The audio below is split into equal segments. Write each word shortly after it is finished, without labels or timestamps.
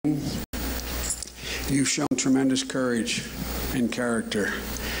You've shown tremendous courage and character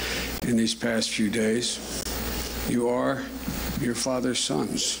in these past few days. You are your father's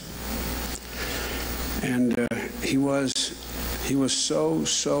sons. And he was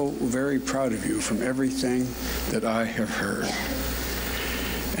so very proud of you from everything that I have heard.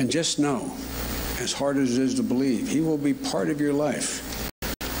 And just know, as hard as it is to believe, he will be part of your life,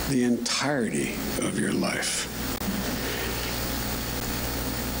 the entirety of your life.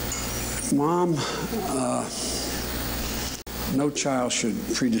 Mom, no child should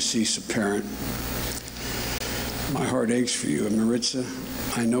predecease a parent. My heart aches for you. And Maritza,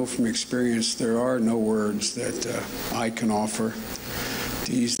 I know from experience there are no words that I can offer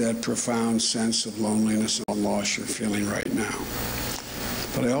to ease that profound sense of loneliness and loss you're feeling right now.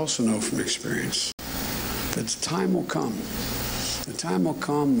 But I also know from experience that the time will come. The time will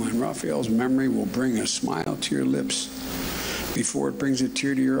come when Rafael's memory will bring a smile to your lips before it brings a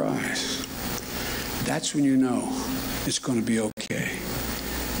tear to your eyes. That's when you know it's going to be okay.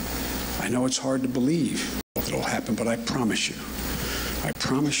 I know it's hard to believe it'll happen, but I promise you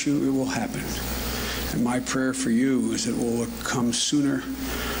it will happen. And my prayer for you is it will come sooner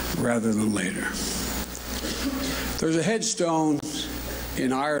rather than later. There's a headstone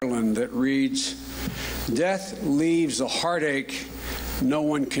in Ireland that reads, "Death leaves a heartache no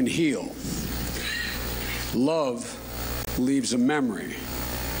one can heal. Love leaves a memory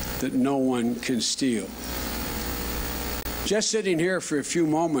that no one can steal." Just sitting here for a few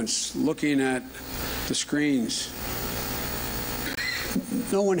moments looking at the screens,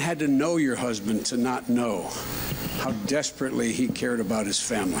 no one had to know your husband to not know how desperately he cared about his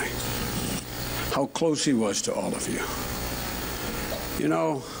family, how close he was to all of you. You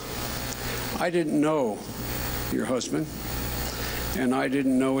know, I didn't know your husband, and I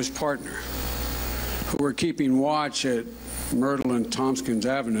didn't know his partner, who were keeping watch at Myrtle and Tompkins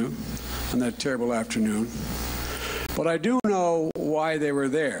Avenue on that terrible afternoon. But I do know why they were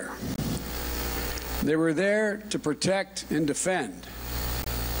there. They were there to protect and defend,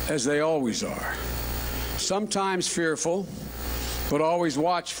 as they always are. Sometimes fearful, but always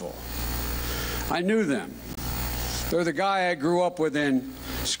watchful. I knew them. They're the guy I grew up with in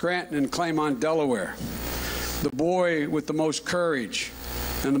Scranton and Claymont, Delaware. The boy with the most courage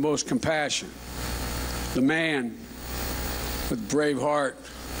and the most compassion. The man with a brave heart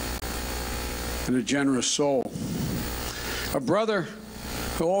and a generous soul. A brother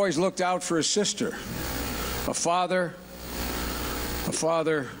who always looked out for his sister. A father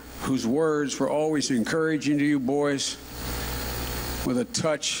whose words were always encouraging to you boys, with a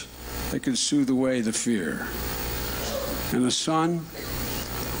touch that could soothe away the fear. And a son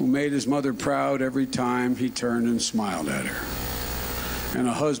who made his mother proud every time he turned and smiled at her. And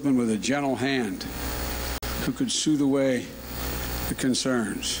a husband with a gentle hand who could soothe away the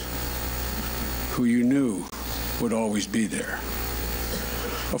concerns, who you knew would always be there.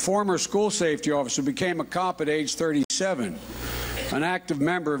 A former school safety officer became a cop at age 37, an active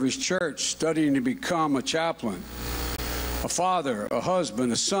member of his church, studying to become a chaplain. A father, a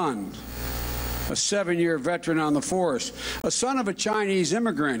husband, a son, a 7-year veteran on the force, a son of a Chinese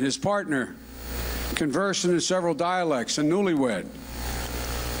immigrant, his partner, conversant in several dialects, a newlywed.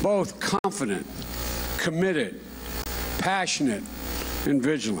 Both confident, committed, passionate, and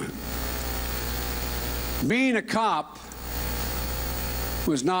vigilant. Being a cop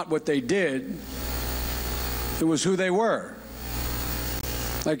was not what they did, it was who they were.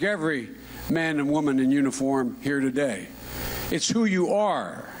 Like every man and woman in uniform here today. It's who you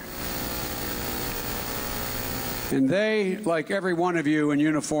are. And they, like every one of you in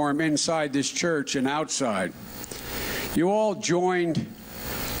uniform inside this church and outside, you all joined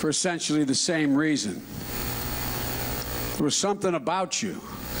for essentially the same reason. There was something about you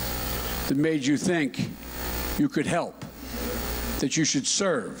that made you think you could help, that you should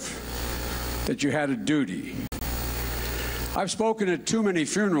serve, that you had a duty. I've spoken at too many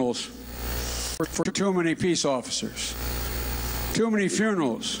funerals for too many peace officers, too many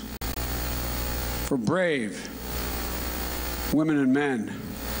funerals for brave women and men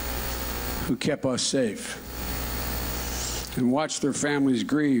who kept us safe and watched their families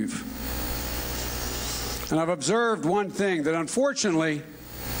grieve. And I've observed one thing, that unfortunately,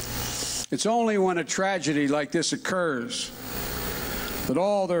 it's only when a tragedy like this occurs that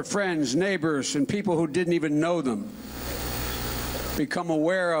all their friends, neighbors, and people who didn't even know them become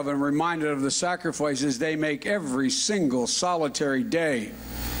aware of and reminded of the sacrifices they make every single solitary day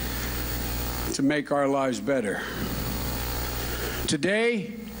to make our lives better.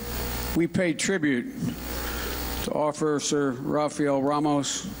 Today, we pay tribute to Officer Rafael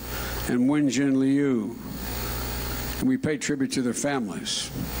Ramos and Wenjin Liu, and we pay tribute to their families.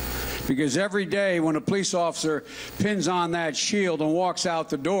 Because every day when a police officer pins on that shield and walks out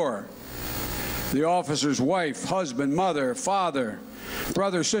the door, the officer's wife, husband, mother, father,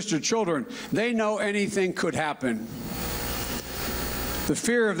 brother, sister, children, they know anything could happen. The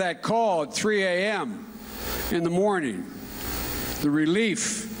fear of that call at 3 a.m. in the morning, the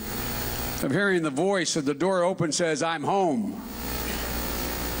relief of hearing the voice as the door open says, "I'm home."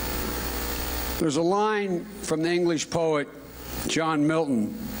 There's a line from the English poet John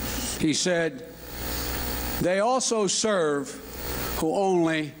Milton. He said, "They also serve who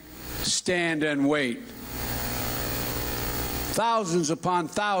only stand and wait." Thousands upon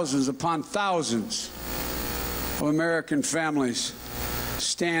thousands upon thousands of American families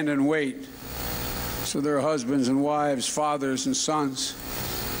stand and wait so their husbands and wives, fathers and sons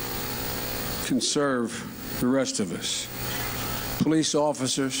can serve the rest of us. Police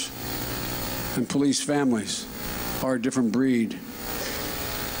officers and police families are a different breed.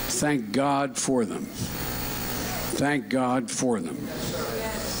 Thank God for them. Thank God for them.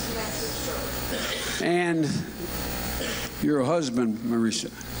 And your husband,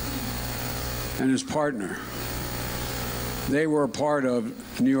 Marisa, and his partner, they were a part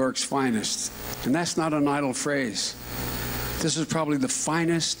of New York's finest. And that's not an idle phrase. This is probably the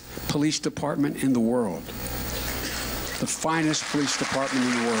finest police department in the world. The finest police department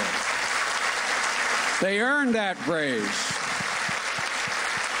in the world. They earned that praise.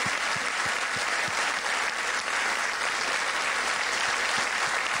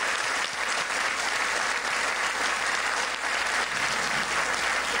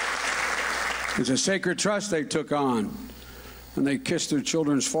 It's a sacred trust they took on, and they kissed their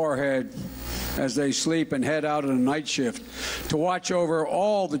children's forehead as they sleep and head out on a night shift to watch over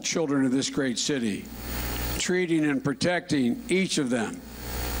all the children of this great city, treating and protecting each of them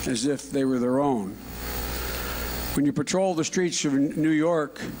as if they were their own. When you patrol the streets of New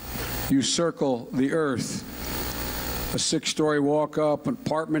York, you circle the earth. A 6-story walk-up,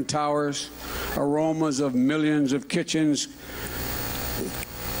 apartment towers, aromas of millions of kitchens,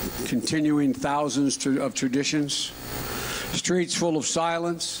 continuing thousands of traditions, streets full of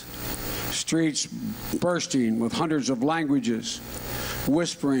silence, streets bursting with hundreds of languages,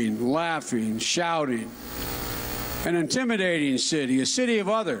 whispering, laughing, shouting. An intimidating city, a city of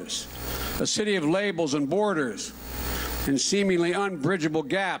others, a city of labels and borders and seemingly unbridgeable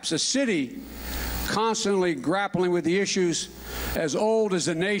gaps, a city constantly grappling with the issues as old as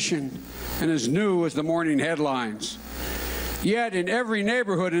the nation and as new as the morning headlines. Yet in every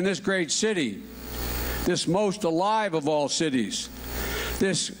neighborhood in this great city, this most alive of all cities,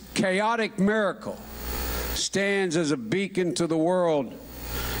 this chaotic miracle stands as a beacon to the world,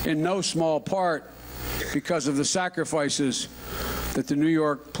 in no small part because of the sacrifices that the New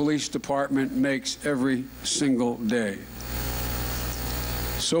York Police Department makes every single day.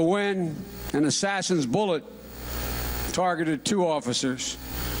 So when an assassin's bullet targeted 2 officers,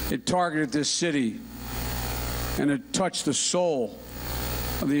 it targeted this city, and it touched the soul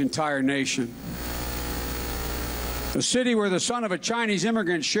of the entire nation. A city where the son of a Chinese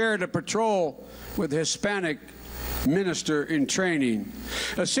immigrant shared a patrol with a Hispanic minister in training.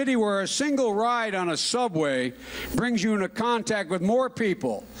 A city where a single ride on a subway brings you into contact with more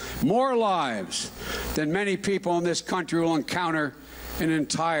people, more lives than many people in this country will encounter in an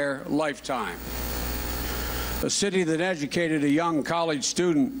entire lifetime. A city that educated a young college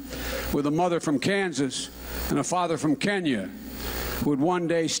student with a mother from Kansas and a father from Kenya would one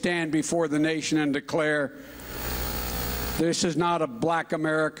day stand before the nation and declare, "This is not a black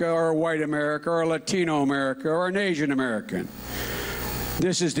America or a white America or a Latino America or an Asian American.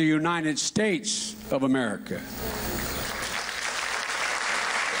 This is the United States of America."